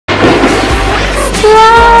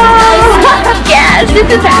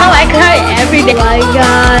This is how I cry every day. Oh my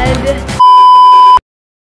god.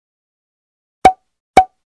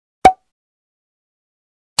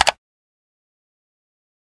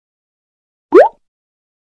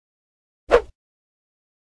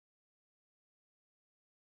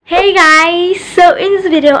 Hey guys, so in this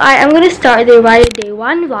video I am going to start the Raya Day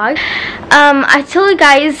 1 vlog. I told you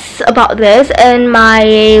guys about this in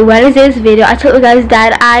my Wednesday's video. I told you guys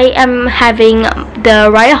that I am having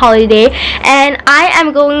the Raya holiday and I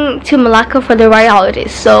am going to Melaka for the Raya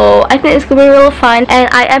holidays. So I think it's going to be real fun and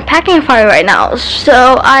I am packing for it right now.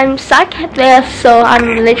 So I'm stuck at this, so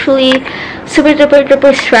I'm literally super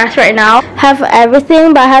duper stressed right now. Have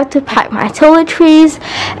everything, but I have to pack my toiletries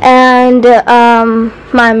and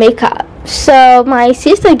my makeup. So my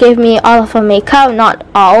sister gave me all of her makeup, not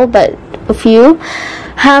all but a few.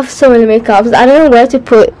 I have so many makeups, I don't know where to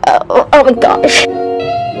put. Oh my gosh.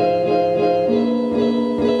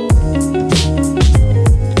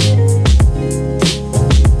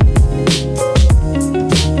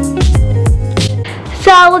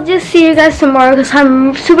 So I will just see you guys tomorrow because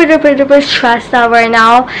I'm super duper stressed out right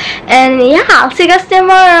now. And yeah, I'll see you guys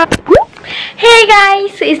tomorrow. Hey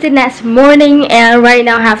guys, so it's the next morning and right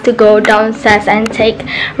now I have to go downstairs and take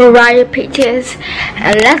Raya pictures.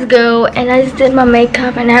 And let's go. And I just did my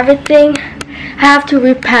makeup and everything. I have to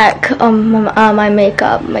repack my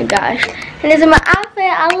makeup. Oh my gosh. And this is my outfit.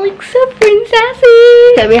 I look so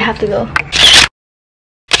princessy. Okay, we have to go.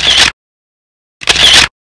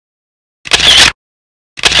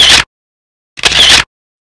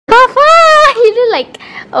 Papa, you look like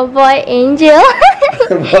a boy angel.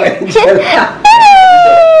 Boy angel.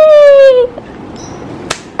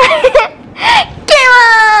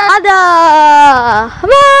 Ada.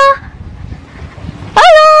 Hello.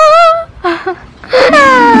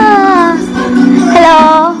 Hello.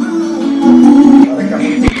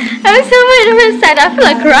 I'm so much sad. I feel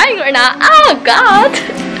like crying right now. Oh God.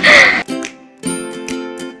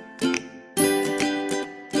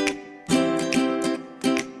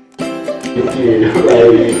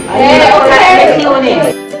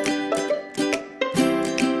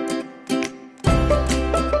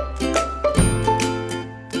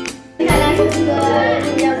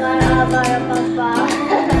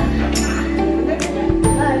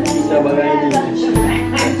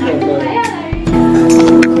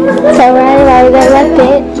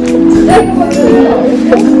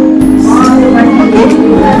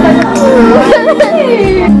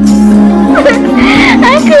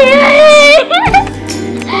 I'm crying.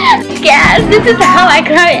 Yes, this is how I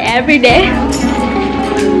cry every day.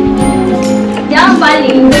 Yang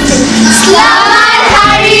paling Selamat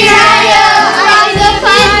Hari Raya Idul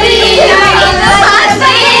Fitri.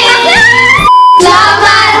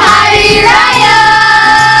 Selamat Hari Raya.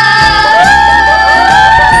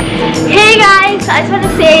 Hey guys, I just want to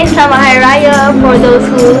say Selamat Hari Raya for those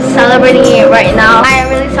who celebrating it right now. I am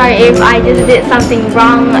really sorry if I just did something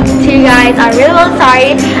wrong to you guys. I'm really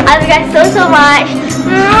sorry. I love you guys so much.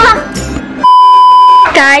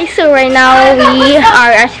 Guys, so right now we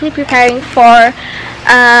are actually preparing for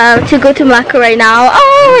to go to Melaka right now.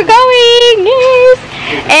 Oh, we're going! Yes!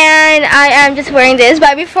 And I am just wearing this,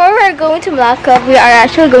 but before we're going to Melaka, we are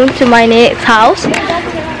actually going to my aunt's house,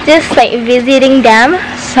 just like visiting them.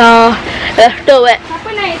 So let's do it.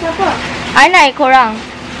 I naik korang.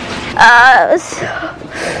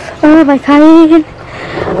 Oh my god!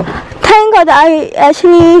 Thank God I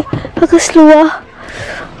actually keluar.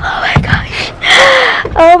 Oh my gosh.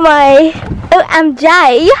 Oh my. Oh, I'm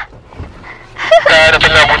Jai.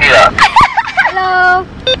 Hello.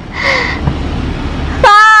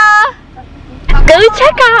 Go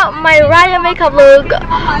check out my Raya makeup look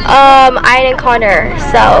iron corner.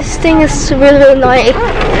 So this thing is really annoying.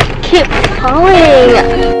 It keeps falling.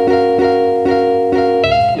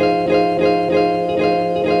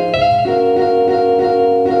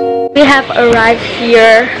 We have arrived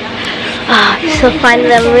here. So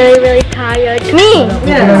finally, I'm really tired. Me!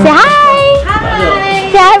 Yeah. Say hi! Hi!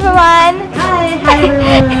 Say hi everyone! Hi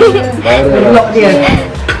everyone!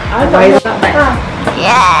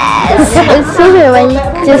 Yes! It's so good when you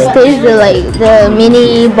just taste the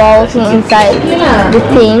mini balls inside the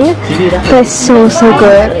thing. But it's so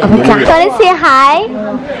good. Oh my god. Want to say hi?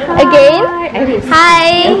 Again?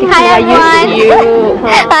 Hi! Hi everyone!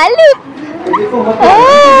 Hello!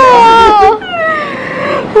 Oh!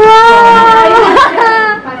 Wow!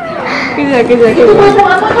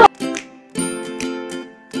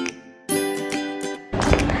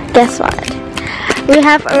 Guess what? We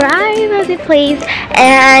have arrived at the place,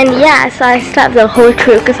 and yeah, so I slept the whole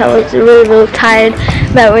trip because I was really tired.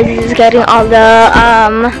 But we're just getting all the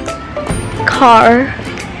car.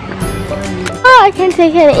 Oh, I can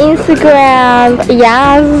take an Instagram.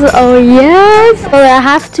 Yes, oh yes. So I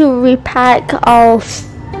have to repack all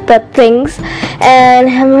the things, and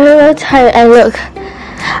I'm really tired. And look,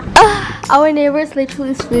 our neighbor is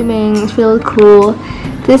literally swimming. It's really cool.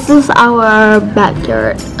 This is our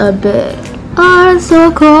backyard a bit. Oh, it's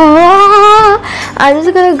so cool. I'm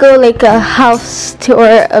just gonna go like a house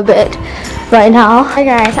tour a bit right now. Hi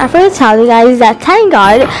guys, I forgot to tell you guys that thank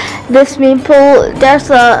God this swimming pool, there's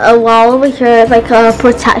a wall over here, like a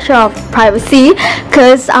protection of privacy,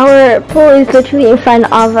 because our pool is literally in front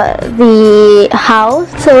of the house.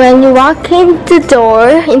 So when you walk in the door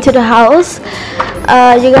into the house,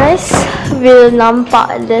 you guys will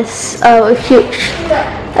nampak this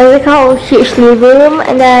huge living room,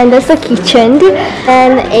 and then there's a kitchen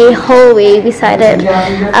and a hallway beside it.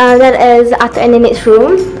 That is Ato and Nenek's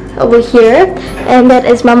room over here, and that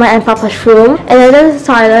is Mama and Papa's room, and then there's the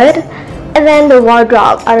toilet, and then the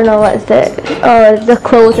wardrobe. I don't know what is the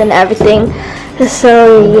clothes and everything.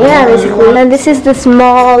 So yeah, basically, and this is the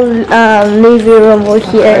small living room over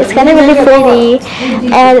here. It's kind of really pretty,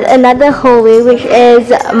 and another hallway which is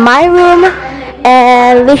my room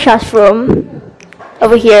and Lisha's room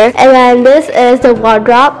over here, and then this is the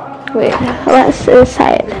wardrobe. Wait, what's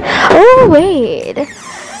inside? Oh wait,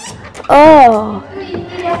 oh,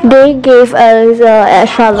 they gave us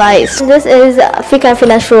extra lights. This is Fika and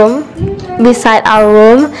Fina's room beside our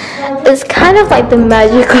room. It's kind of like the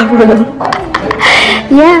magical room.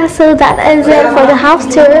 Yeah, so that is it for the house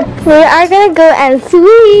tour. We are gonna go and swim.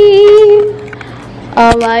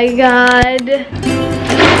 Oh my god.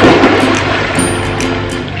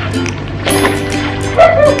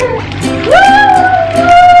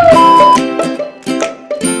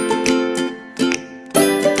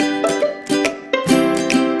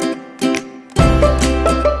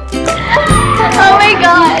 Oh my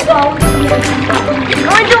god.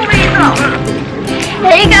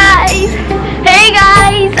 Hey guys. Hey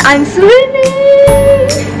guys, I'm swimming.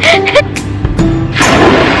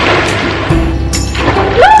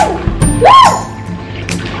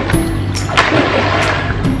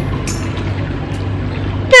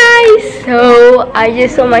 So I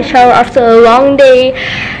just saw my shower after a long day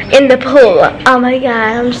in the pool. Oh my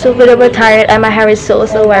god, I'm super duper tired, and my hair is so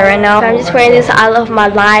wet right now. So I'm just wearing this I Love My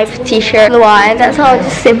Life t-shirt, and that's all,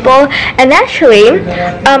 just simple. And actually,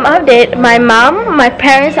 update, my mom, my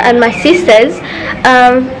parents, and my sisters,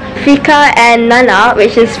 Fika and Nana,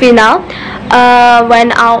 which is Fina,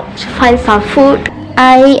 went out to find some food.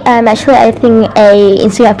 I am actually editing a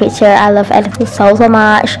Instagram picture. I love editing so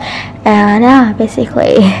much, and yeah,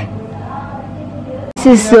 basically.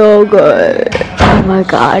 This is so good. Oh my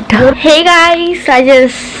god. Hey guys, I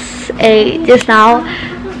just ate just now.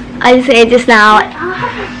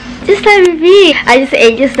 Just let me be. I just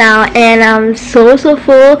ate just now, and I'm so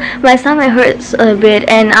full. My stomach hurts a bit,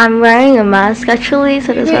 and I'm wearing a mask actually,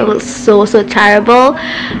 so that's why I look so terrible.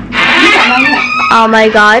 Oh my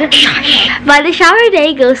god. But the shower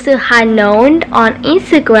day goes to Hanon on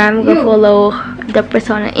Instagram. Go follow the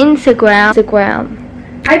person on Instagram.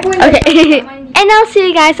 Okay. And I'll see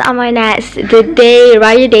you guys on my next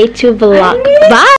Raya Day 2 vlog. Bye!